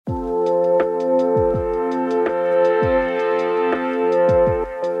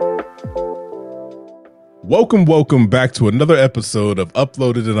Welcome back to another episode of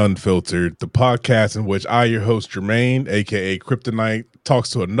Uploaded and Unfiltered, the podcast in which I, your host Jermaine, aka Krypt, talks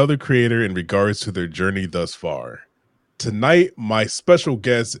to another creator in regards to their journey thus far. Tonight, my special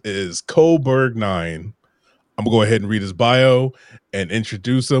guest is Coldberg9. I'm gonna go ahead and read his bio and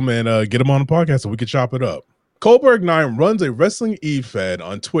introduce him and get him on the podcast so we can chop it up. Coldberg9 runs a wrestling e-fed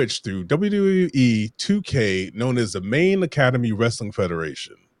on Twitch through WWE 2K, known as the Main Academy Wrestling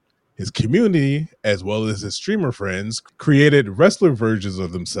Federation. His community, as well as his streamer friends, created wrestler versions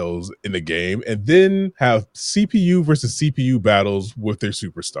of themselves in the game and then have CPU versus CPU battles with their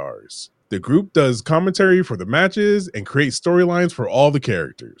superstars. The group does commentary for the matches and creates storylines for all the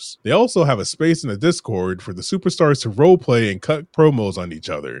characters. They also have a space in the Discord for the superstars to roleplay and cut promos on each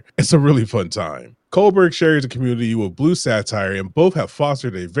other. It's a really fun time. Coldberg shares a community with Blue Satire, and both have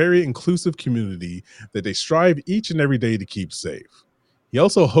fostered a very inclusive community that they strive each and every day to keep safe. He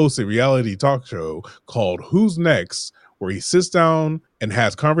also hosts a reality talk show called Who's Next, where he sits down and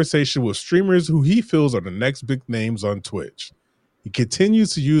has conversation with streamers who he feels are the next big names on Twitch. He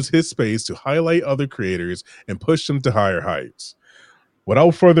continues to use his space to highlight other creators and push them to higher heights.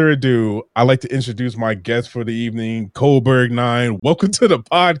 Without further ado, I'd like to introduce my guest for the evening, Coldberg9. Welcome to the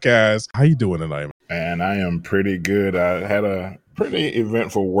podcast. How you doing tonight? And I am pretty good. I had a pretty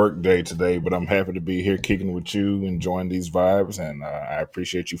eventful work day today, but I'm happy to be here kicking with you, enjoying these vibes, and I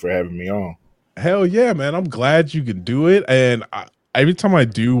appreciate you for having me on. Hell yeah, man. I'm glad you can do it. And every time I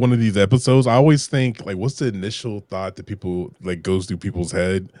do one of these episodes, I always think, like, what's the initial thought that people, like, goes through people's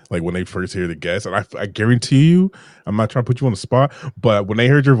head, like, when they first hear the guest? And I guarantee you, I'm not trying to put you on the spot, but when they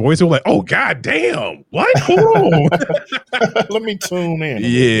heard your voice, they were like, oh, god damn, what? Hold on. Let me tune in.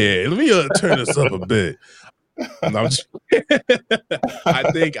 Yeah, let me turn this up a bit. No,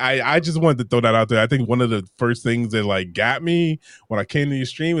 I think I just wanted to throw that out there. I think one of the first things that like got me when I came to your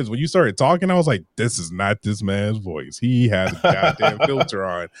stream is when you started talking, I was like, this is not this man's voice. He has a goddamn filter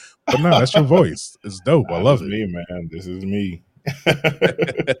on. But no, that's your voice. It's dope. I love it. Me, man. This is me.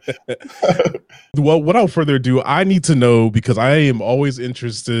 Well, without further ado, I need to know, because I am always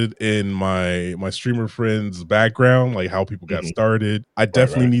interested in my streamer friends' background, like how people got started. I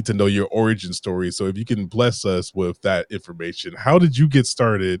definitely need to know your origin story. So if you can bless us with that information, how did you get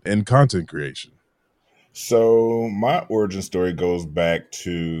started in content creation? So my origin story goes back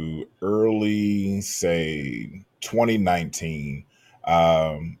to early, say, 2019.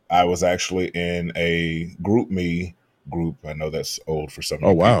 I was actually in a group. I know that's old for some people.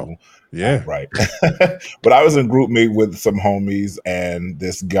 Oh, wow. Yeah. Right. But I was in group me with some homies, and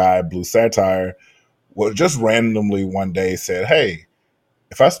this guy, Blue Satire, just randomly one day said, hey,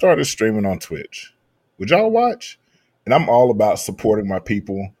 if I started streaming on Twitch, would y'all watch? And I'm all about supporting my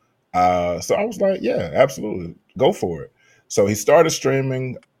people. So I was like, yeah, absolutely. Go for it. So he started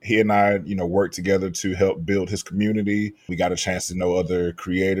streaming. He and I, worked together to help build his community. We got a chance to know other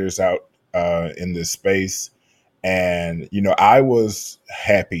creators out in this space. And, I was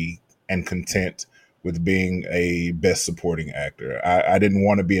happy and content with being a best supporting actor. I didn't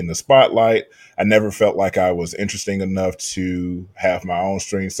want to be in the spotlight. I never felt like I was interesting enough to have my own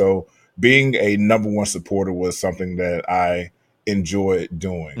stream. So being a number one supporter was something that I enjoyed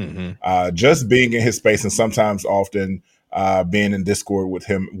doing. Just being in his space, and sometimes often being in Discord with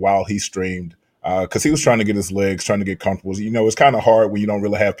him while he streamed, because he was trying to get his legs, trying to get comfortable. It's kind of hard when you don't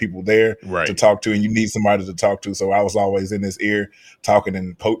really have people there to talk to, and you need somebody to talk to. So I was always in his ear talking,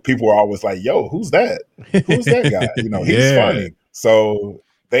 and people were always like, yo, who's that? Who's that guy? He's funny. So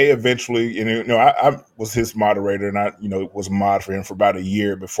they eventually, I was his moderator, and I, was mod for him for about a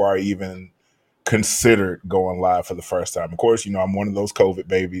year before I even considered going live for the first time. Of course, I'm one of those COVID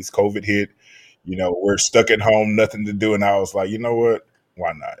babies. COVID hit, we're stuck at home, nothing to do. And I was like, you know what?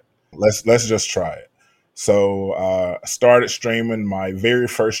 Why not? Let's just try it. So I started streaming. My very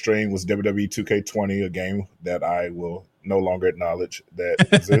first stream was WWE 2K20, a game that I will no longer acknowledge that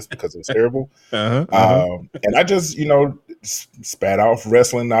exists because it's terrible. And I just, spat off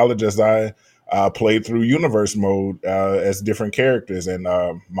wrestling knowledge as I played through universe mode as different characters. And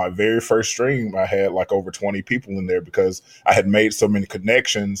my very first stream, I had like over 20 people in there because I had made so many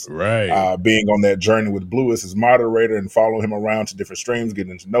connections being on that journey with Blue as his moderator and following him around to different streams,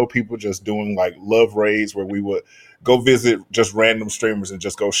 getting to know people, just doing like love raids where we would go visit just random streamers and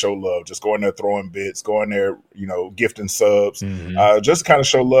just go show love, just go in there throwing bits, go in there, gifting subs, just kind of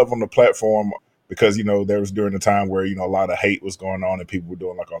show love on the platform. Because, there was during the time where, a lot of hate was going on and people were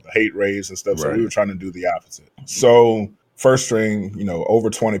doing like all the hate raids and stuff. So we were trying to do the opposite. So first stream, over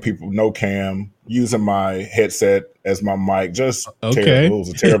 20 people, no cam, using my headset as my mic, just terrible. It was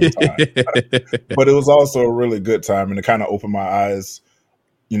a terrible time. But it was also a really good time, and it kind of opened my eyes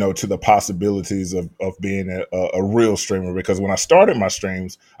to the possibilities of being a real streamer. Because when I started my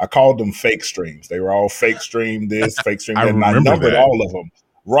streams, I called them fake streams. They were all fake stream this, fake stream I that, and I remember numbered that. all of them.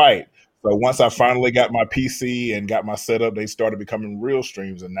 Right. So once I finally got my PC and got my setup, they started becoming real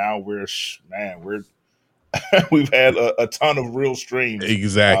streams, and now we're we've had a ton of real streams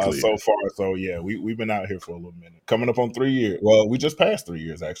Exactly. so far. So yeah, we've been out here for a little minute. Coming up on 3 years. Well, we just passed 3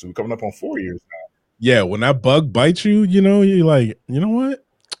 years actually. We're coming up on 4 years now. Yeah, when that bug bites you, you're like, you know what?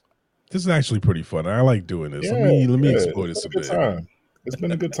 This is actually pretty fun. I like doing this. Yeah, Let me yeah, explore this a bit. time. It's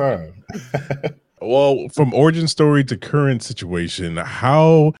been a good time. Well, from origin story to current situation,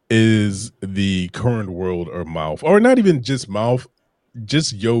 how is the current world or mouth, or not even just mouth,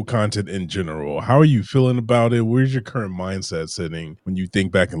 just yo content in general? How are you feeling about it? Where's your current mindset sitting when you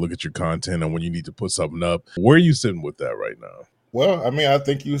think back and look at your content and when you need to put something up? Where are you sitting with that right now? Well, I mean, I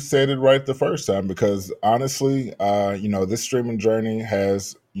think you said it right the first time, because honestly, this streaming journey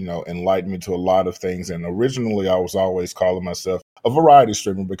has, enlightened me to a lot of things. And originally, I was always calling myself a variety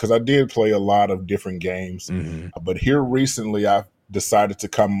streamer because I did play a lot of different games. Mm-hmm. But here recently, I've decided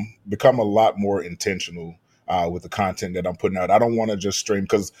to become a lot more intentional with the content that I'm putting out. I don't want to just stream,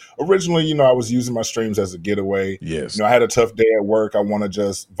 because originally, I was using my streams as a getaway. Yes. I had a tough day at work. I want to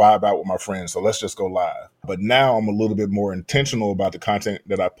just vibe out with my friends. So let's just go live. But now I'm a little bit more intentional about the content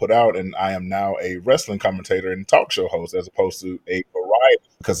that I put out. And I am now a wrestling commentator and talk show host as opposed to a variety,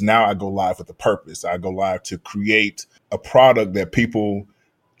 because now I go live with a purpose. I go live to create a product that people,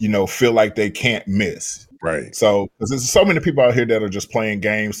 feel like they can't miss. Right. So, because there's so many people out here that are just playing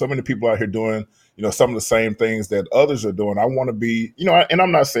games, so many people out here doing, some of the same things that others are doing. I want to be, and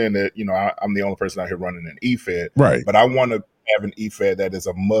I'm not saying that, I'm the only person out here running an eFed, right? But I want to have an eFed that is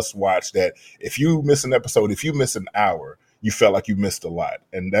a must watch, that if you miss an episode, if you miss an hour, you felt like you missed a lot.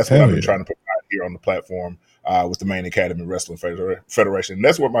 And that's what I've been trying to provide here on the platform with the Main Academy Wrestling Federation. And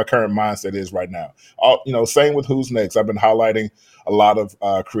that's what my current mindset is right now. Same with Who's Next. I've been highlighting a lot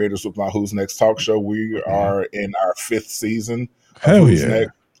of creators with my Who's Next talk show. We are in our 5th season of Who's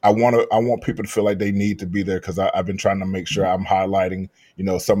Next. I want people to feel like they need to be there, because I've been trying to make sure I'm highlighting,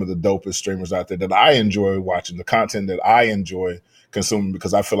 some of the dopest streamers out there that I enjoy watching, the content that I enjoy consuming,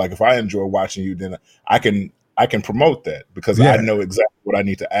 because I feel like if I enjoy watching you, then I can promote that, because I know exactly what I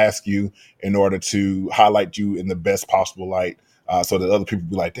need to ask you in order to highlight you in the best possible light, so that other people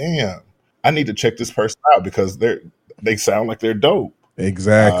be like, damn, I need to check this person out because they sound like they're dope.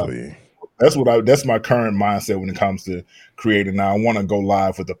 Exactly. That's my current mindset when it comes to creating. Now I want to go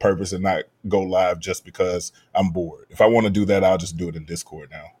live with a purpose and not go live just because I'm bored. If I want to do that, I'll just do it in Discord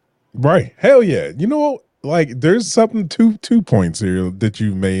now. Right. Hell yeah. Like there's something two points here that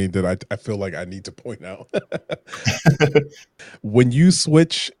you made that I feel like I need to point out. When you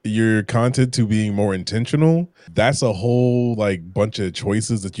switch your content to being more intentional, that's a whole like bunch of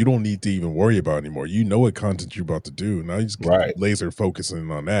choices that you don't need to even worry about anymore. You know what content you're about to do. Now you just laser focusing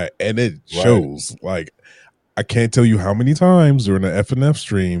on that. And it shows. Like, I can't tell you how many times during the F&F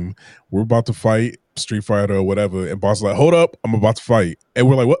stream, we're about to fight Street Fighter or whatever, and boss is like, hold up, I'm about to fight. And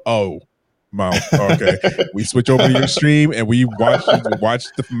we're like, what? Oh, mouth. Okay. We switch over to your stream and we watch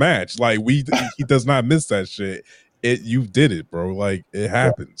the match. Like he does not miss that shit. You did it, bro. Like it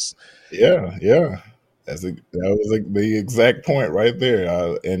happens. Yeah. That was like the exact point right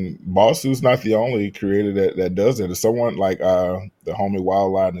there. And Bossu's not the only creator that does it. There's someone like the homie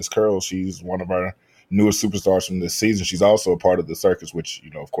Wildline is Curl. She's one of our newest superstars from this season. She's also a part of the circus, which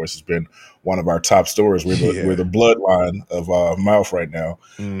of course has been one of our top stories. We're the bloodline of Mouth right now.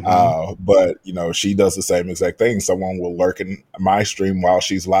 Mm-hmm. But she does the same exact thing. Someone will lurk in my stream while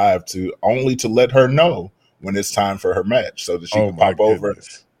she's live to let her know when it's time for her match, so that she can pop over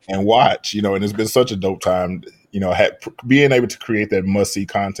and watch. And it's been such a dope time. Being able to create that must-see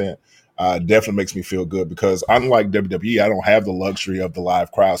content definitely makes me feel good, because unlike WWE, I don't have the luxury of the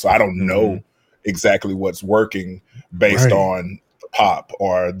live crowd, so I don't know exactly what's working based on the pop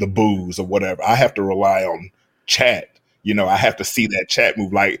or the boos or whatever. I have to rely on chat. I have to see that chat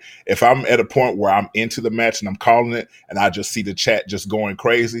move. Like if I'm at a point where I'm into the match and I'm calling it and I just see the chat just going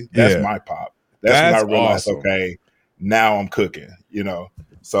crazy, that's my pop. That's when I realize, okay, now I'm cooking,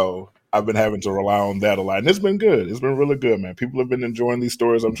 So I've been having to rely on that a lot. And it's been good. It's been really good, man. People have been enjoying these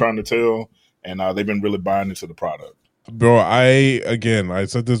stories I'm trying to tell, and they've been really buying into the product. Bro, I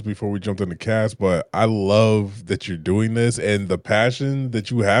said this before we jumped in the cast, but I love that you're doing this and the passion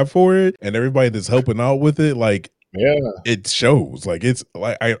that you have for it, and everybody that's helping out with it. Like, it shows. Like, it's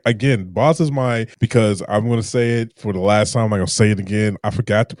like Boss is because I'm gonna say it for the last time. I'm gonna say it again. I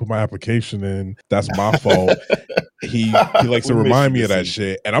forgot to put my application in. That's my fault. he likes We to missed you remind me of this that season.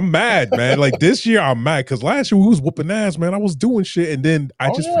 shit, and I'm mad, man. Like this year, I'm mad because last year we was whooping ass, man. I was doing shit, and then I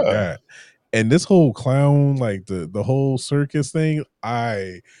Oh just yeah. forgot. And this whole clown, like the whole circus thing,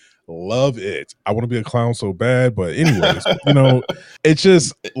 I love it. I want to be a clown so bad, but anyways, it's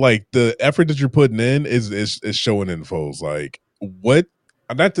just like the effort that you're putting in is showing in foes. Like what?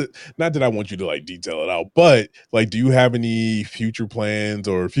 Not that I want you to like detail it out, but like, do you have any future plans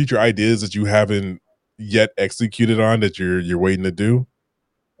or future ideas that you haven't yet executed on that you're waiting to do?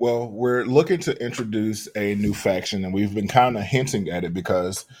 Well, we're looking to introduce a new faction, and we've been kind of hinting at it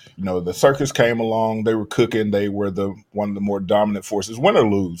because the circus came along. They were cooking. They were the one of the more dominant forces, win or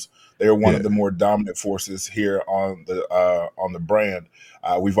lose. They are one Yeah. of the more dominant forces here on the brand.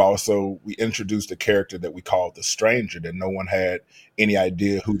 We introduced a character that we called the Stranger that no one had any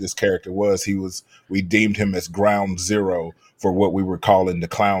idea who this character was. We deemed him as ground zero for what we were calling the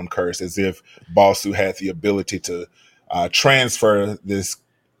clown curse, as if Bossu had the ability to transfer this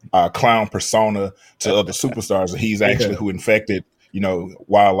clown persona to other superstars. He's actually Yeah. who infected,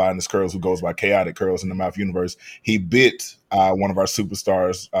 Wild Linus Curls, who goes by Chaotic Curls in the Mouth universe. He bit one of our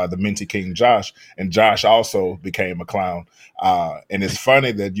superstars, the Minty King Josh, and Josh also became a clown. And it's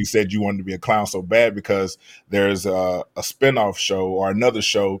funny that you said you wanted to be a clown so bad because there's a spinoff show or another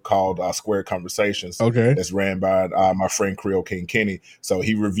show called Square Conversations Okay. that's ran by my friend Creole King Kenny. So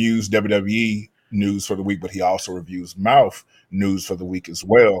he reviews WWE news for the week, but he also reviews Mouth news for the week as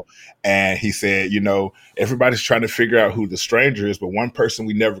well. And he said, everybody's trying to figure out who the Stranger is, but one person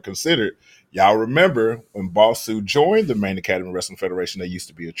we never considered. Y'all remember when Bossu joined the Main Academy Wrestling Federation, they used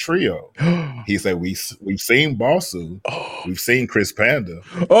to be a trio. He said, we've seen Bossu, we've seen Chris Panda.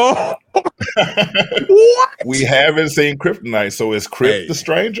 Oh, We what? haven't seen Kryptonite. So is Krypt the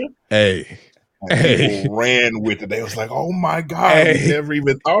Stranger? Hey, And hey, people ran with it. They was like, oh my God, we hey. never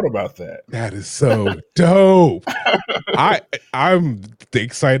even thought about that. That is so dope. I'm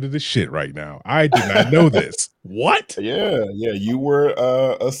excited as shit right now. I did not know this. What? Yeah, you were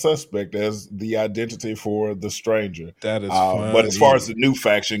a suspect as the identity for the Stranger. That is But as far as funny. the new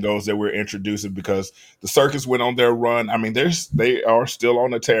faction goes that we're introducing, because the circus went on their run. I mean, they are still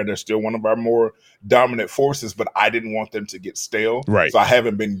on the tear. They're still one of our more dominant forces, but I didn't want them to get stale. Right. So I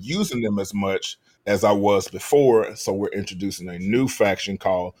haven't been using them as much as I was before. So we're introducing a new faction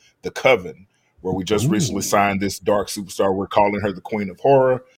called the Coven, where we just recently Ooh. signed this dark superstar. We're calling her the Queen of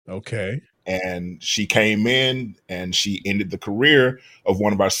Horror. Okay. And she came in and she ended the career of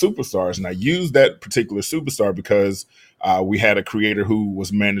one of our superstars. And I used that particular superstar because we had a creator who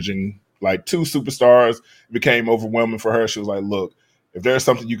was managing like two superstars. It became overwhelming for her. She was like, look, if there's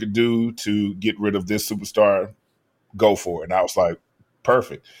something you could do to get rid of this superstar, go for it. And I was like,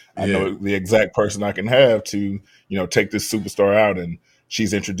 perfect. I Yeah. know the exact person I can have to, take this superstar out. And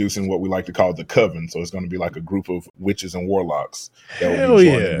she's introducing what we like to call the Coven. So it's going to be like a group of witches and warlocks that will be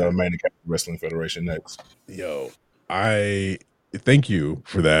Hell joining yeah. the Main Academy Wrestling Federation next. Yo, I thank you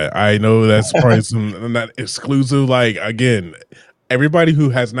for that. I know that's probably some not exclusive. Like again, everybody who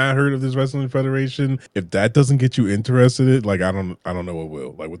has not heard of this wrestling federation, if that doesn't get you interested, like I don't know what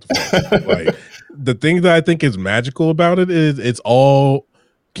will. Like what the fuck? Like the thing that I think is magical about it is it's all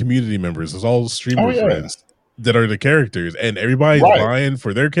community members, it's all Oh streamer yeah, friends that are the characters, and everybody's right. vying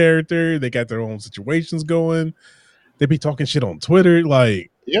for their character. They got their own situations going. They be talking shit on Twitter, like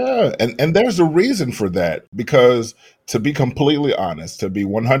Yeah, and there's a reason for that because to be completely honest, to be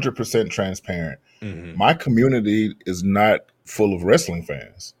 100% transparent, mhm. my community is not full of wrestling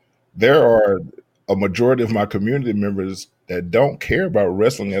fans. There are a majority of my community members that don't care about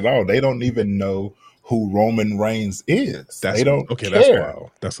wrestling at all. They don't even know who Roman Reigns is. They That's don't okay. That's care.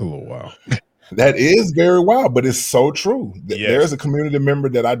 wild. That's a little wild. That is very wild, but it's so true. There's Yes. a community member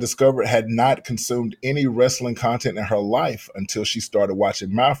that I discovered had not consumed any wrestling content in her life until she started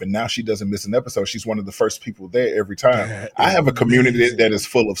watching Mouth, and now she doesn't miss an episode. She's one of the first people there every time. That I is have a community that amazing. is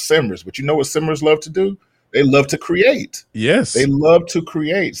full of simmers, but you know what simmers love to do? They love to create. They Yes. love to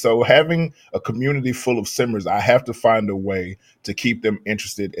create. So having a community full of simmers, I have to find a way to keep them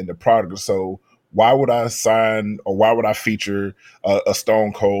interested in the product. So why would I sign or why would I feature a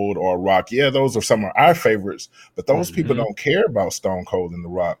Stone Cold or a Rock? Yeah, those are some of our favorites, but those people Mhm. don't care about Stone Cold and the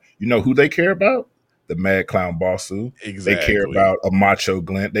Rock. You know who they care about? The Mad Clown Bossu. They care Exactly. about a Macho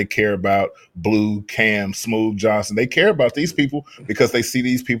Glint. They care about Blue, Cam, Smooth Johnson. They care about these people because they see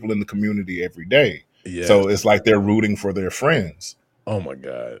these people in the community every day. Yes. So it's like they're rooting for their friends. Oh my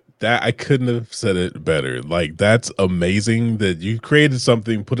god. That I couldn't have said it better. Like that's amazing that you created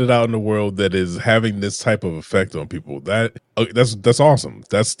something, put it out in the world that is having this type of effect on people. That's awesome.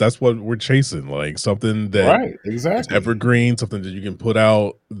 That's what we're chasing. Like something that Right, is exactly. evergreen, something that you can put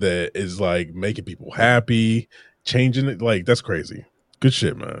out that is like making people happy. changing it. Like, that's crazy. Good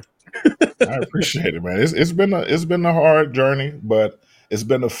shit, man. I appreciate it, man. It's been a hard journey, but it's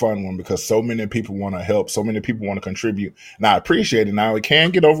been a fun one because so many people want to help, so many people want to contribute, and I appreciate it. Now it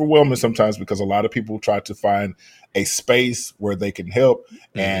can get overwhelming sometimes because a lot of people try to find a space where they can help,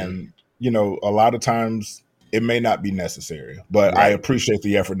 and a lot of times it may not be necessary. But I Right. appreciate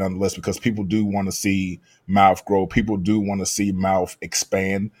the effort nonetheless because people do want to see mouth grow, people do want to see mouth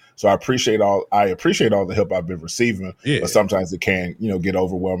expand. So I appreciate all the help I've been receiving. Yeah. But sometimes it can, get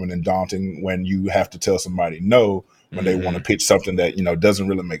overwhelming and daunting when you have to tell somebody no when they want to pitch something that, doesn't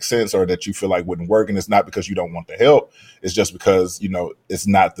really make sense or that you feel like wouldn't work. And it's not because you don't want the help. It's just because, it's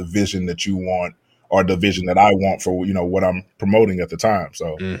not the vision that you want or the vision that I want for, what I'm promoting at the time.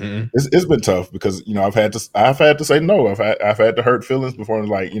 So it's been tough because, I've had to say no. I've had to hurt feelings before,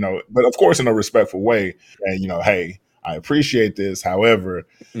 like, but of course in a respectful way. And, hey, I appreciate this. However,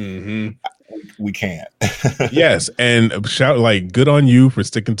 we can't. Yes, and like good on you for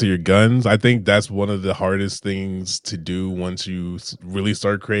sticking to your guns. I think that's one of the hardest things to do once you really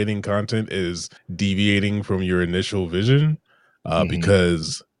start creating content is deviating from your initial vision,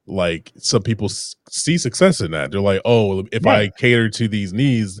 because like some people see success in that. They're like, oh, if I Right. cater to these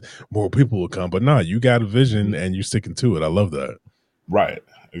needs, more people will come. But nah, you got a vision and you're sticking to it. I love that. Right.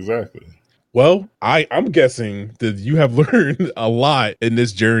 Exactly. Well, I'm guessing that you have learned a lot in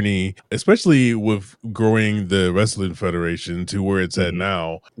this journey, especially with growing the Wrestling Federation to where it's at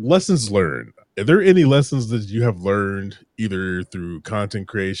now. Lessons learned. Are there any lessons that you have learned either through content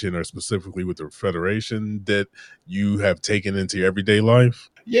creation or specifically with the Federation that you have taken into your everyday life?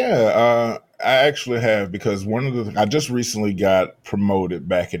 Yeah, I actually have because I just recently got promoted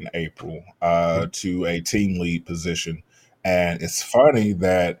back in April to a team lead position, and it's funny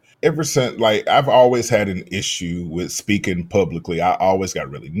that ever since, like, I've always had an issue with speaking publicly. I always got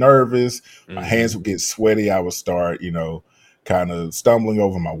really nervous. My hands would get sweaty. I would start, kind of stumbling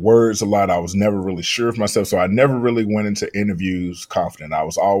over my words a lot. I was never really sure of myself, so I never really went into interviews confident. I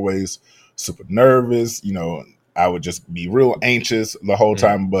was always super nervous. I would just be real anxious the whole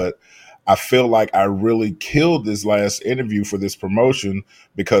time. But I feel like I really killed this last interview for this promotion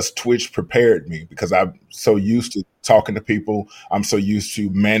because Twitch prepared me because I'm so used to talking to people. I'm so used to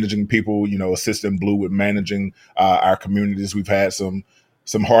managing people, assisting Blue with managing our communities. We've had some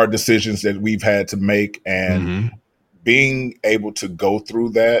hard decisions that we've had to make, and being able to go through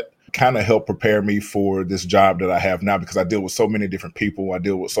that kind of helped prepare me for this job that I have now because I deal with so many different people. I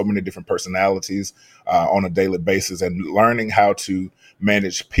deal with so many different personalities on a daily basis, and learning how to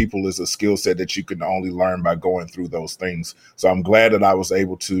manage people is a skill set that you can only learn by going through those things. So I'm glad that I was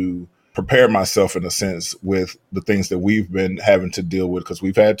able to prepare myself in a sense with the things that we've been having to deal with because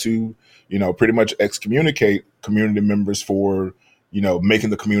we've had to, pretty much excommunicate community members for making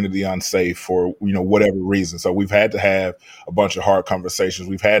the community unsafe for, whatever reason. So we've had to have a bunch of hard conversations.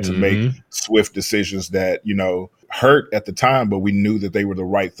 We've had to make swift decisions that, hurt at the time, but we knew that they were the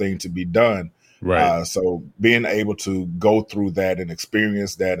right thing to be done. Right. So being able to go through that and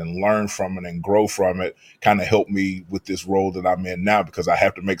experience that and learn from it and grow from it kind of helped me with this role that I'm in now because I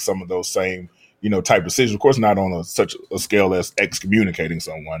have to make some of those same type decisions. Of course, not on such a scale as excommunicating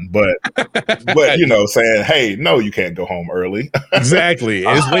someone, but saying, hey, no, you can't go home early. Exactly.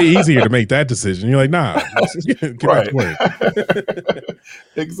 It's way easier to make that decision. You're like, nah, get back to work.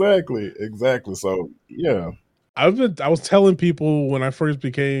 Exactly. So yeah. I was telling people when I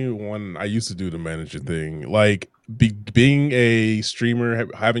used to do the manager thing, like being a streamer,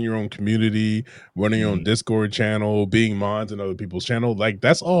 having your own community, running your own Discord channel, being mods in other people's channel, like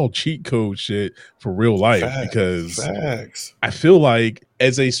that's all cheat code shit for real life because Facts. I feel like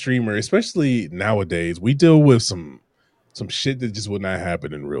as a streamer, especially nowadays, we deal with some shit that just would not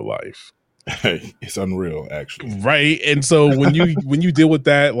happen in real life. It's unreal, actually. Right. And so when you deal with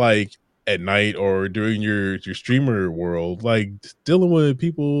that like at night or during your streamer world, like dealing with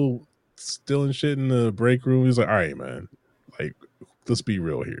people stealing shit in the break room is like, all right, man, like let's be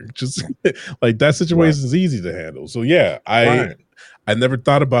real here. Just like that situation is easy to handle. So yeah, I never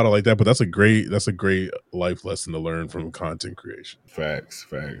thought about it like that, but that's a great life lesson to learn from content creation. Facts.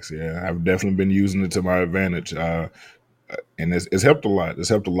 Yeah, I've definitely been using it to my advantage, and it's helped a lot. It's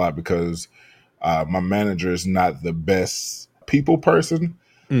helped a lot because my manager is not the best people person,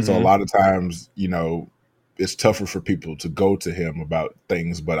 so a lot of times, it's tougher for people to go to him about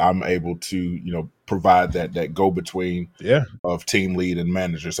things. But I'm able to, provide that go between of team lead and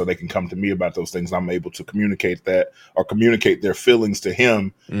manager, so they can come to me about those things. I'm able to communicate that or communicate their feelings to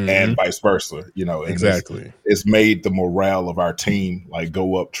him, and vice versa. And Exactly. it's made the morale of our team like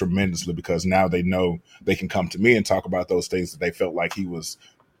go up tremendously because now they know they can come to me and talk about those things that they felt like he was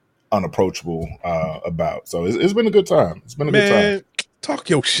unapproachable about. So it's been a good time. It's been a good Man, talk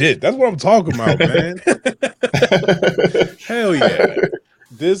your shit. That's what I'm talking about, man. time. Hell yeah.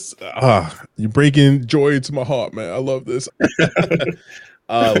 This you're breaking joy into my heart, man. I love this.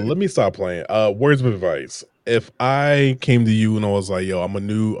 Let me stop playing. Words of advice. If I came to you and I was like, yo, I'm a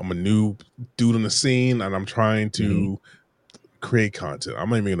new dude on the scene and I'm trying to create content. I'm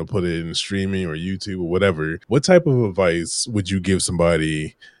not even gonna put it in streaming or YouTube or whatever. What type of advice would you give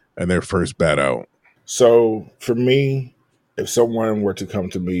somebody in their first bat out? So for me, if someone were to come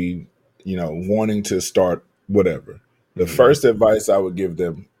to me, wanting to start whatever, the first advice I would give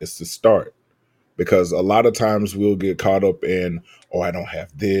them is to start. Because a lot of times we'll get caught up in, oh, I don't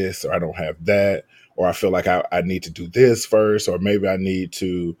have this or I don't have that, or I feel like I need to do this first, or maybe I need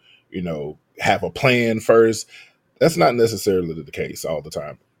to, have a plan first. That's not necessarily the case all the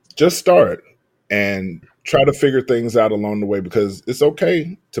time. Just start and try to figure things out along the way, because it's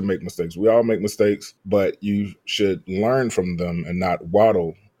okay to make mistakes. We all make mistakes, but you should learn from them and not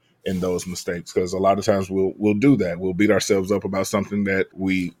waddle in those mistakes, because a lot of times we'll do that. We'll beat ourselves up about something that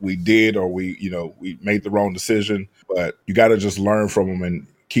we did, or we made the wrong decision. But you got to just learn from them and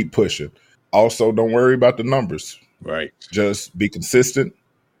keep pushing. Also, don't worry about the numbers. Right. Just be consistent,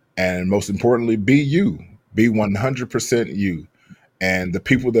 and most importantly, be you. Be 100% you. And the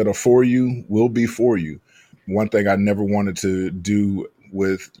people that are for you will be for you. One thing I never wanted to do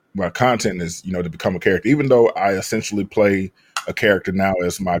with my content is, to become a character, even though I essentially play a character now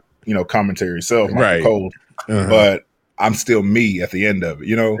as my, commentary self, Michael Right. Cole, but I'm still me at the end of it,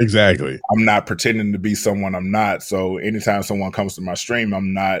 Exactly. I'm not pretending to be someone I'm not. So anytime someone comes to my stream,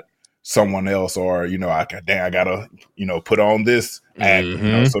 I'm not someone else, or, I gotta, put on this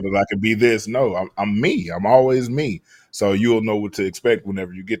act, so that I can be this. No, I'm me. I'm always me. So you'll know what to expect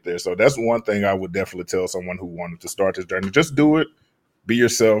whenever you get there. So that's one thing I would definitely tell someone who wanted to start this journey. Just do it. Be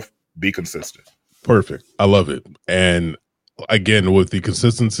yourself. Be consistent. Perfect. I love it. And again, with the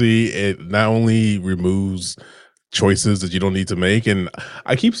consistency, it not only removes choices that you don't need to make. And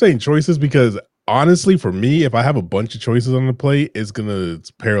I keep saying choices because honestly, for me, if I have a bunch of choices on the plate, it's gonna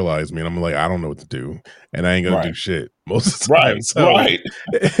paralyze me. And I'm like, I don't know what to do. And I ain't gonna do shit most of the time. So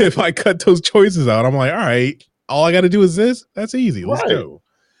if I cut those choices out, I'm like, all right, all I gotta do is this. That's easy. Let's go.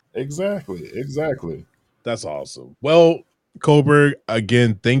 Exactly. That's awesome. Well, Coldberg,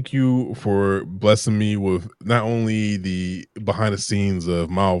 again, thank you for blessing me with not only the behind the scenes of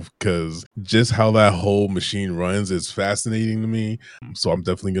Mouth, because just how that whole machine runs is fascinating to me. So I'm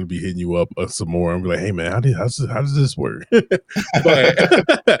definitely going to be hitting you up some more. I'm like, hey man, how does this work? But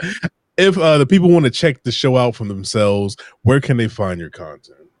if the people want to check the show out for themselves, where can they find your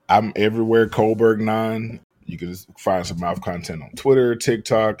content? I'm everywhere, Coldberg9. You can just find some Mouth content on Twitter,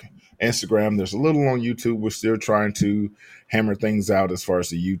 TikTok, Instagram. There's a little on YouTube. We're still trying to hammer things out as far as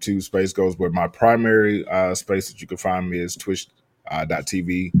the YouTube space goes. But my primary space that you can find me is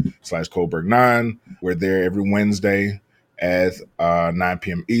twitch.tv/Coldberg9. We're there every Wednesday at 9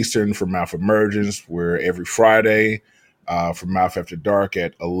 p.m. Eastern for Mouth Emergence. We're every Friday for Mouth After Dark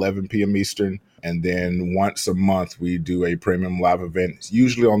at 11 p.m. Eastern. And then once a month, we do a premium live event. It's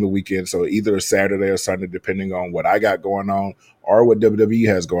usually on the weekend, so either a Saturday or Sunday, depending on what I got going on or what WWE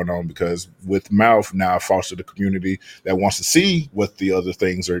has going on. Because with Mouth now, I fostered a community that wants to see what the other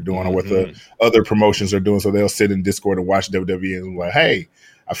things are doing or what the other promotions are doing. So they'll sit in Discord and watch WWE and be like, hey,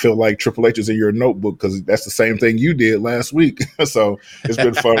 I feel like Triple H is in your notebook because that's the same thing you did last week. So it's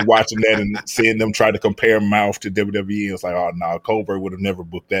been fun watching that and seeing them try to compare Mouth to WWE. It's like, oh, no, Coldberg would have never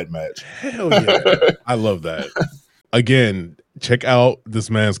booked that match. Hell yeah. I love that. Again, check out this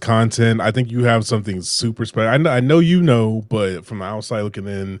man's content. I think you have something super special. I know, but from the outside looking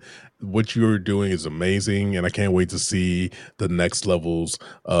in, what you're doing is amazing, and I can't wait to see the next levels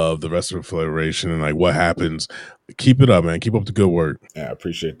of the Wrestling Federation and like what happens. Keep it up, man. Keep up the good work. Yeah, I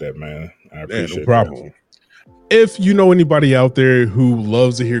appreciate that, man. I appreciate no problem. That. If you know anybody out there who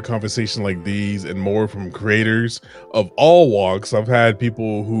loves to hear conversations like these and more from creators of all walks, I've had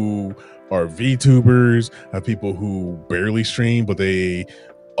people who are VTubers, have people who barely stream, but they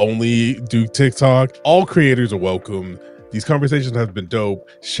only do TikTok. All creators are welcome. These conversations have been dope.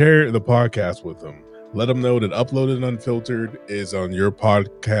 Share the podcast with them. Let them know that Uploaded and Unfiltered is on your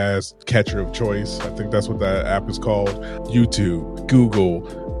podcast catcher of choice. I think that's what that app is called. YouTube,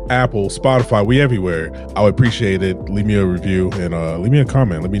 Google, Apple, Spotify, we everywhere. I would appreciate it. Leave me a review and leave me a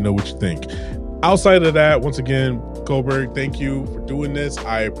comment. Let me know what you think. Outside of that, once again, Coldberg, thank you for doing this.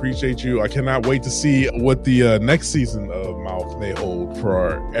 I appreciate you. I cannot wait to see what the next season of Mouth may hold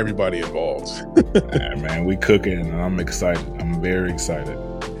for everybody involved. Man, we cooking and I'm excited. I'm very excited.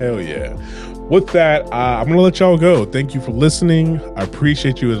 Hell yeah. with that, I'm going to let y'all go. Thank you for listening. I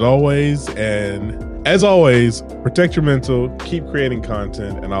appreciate you as always. And as always, protect your mental, keep creating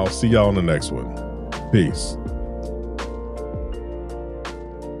content, and I'll see y'all in the next one. Peace.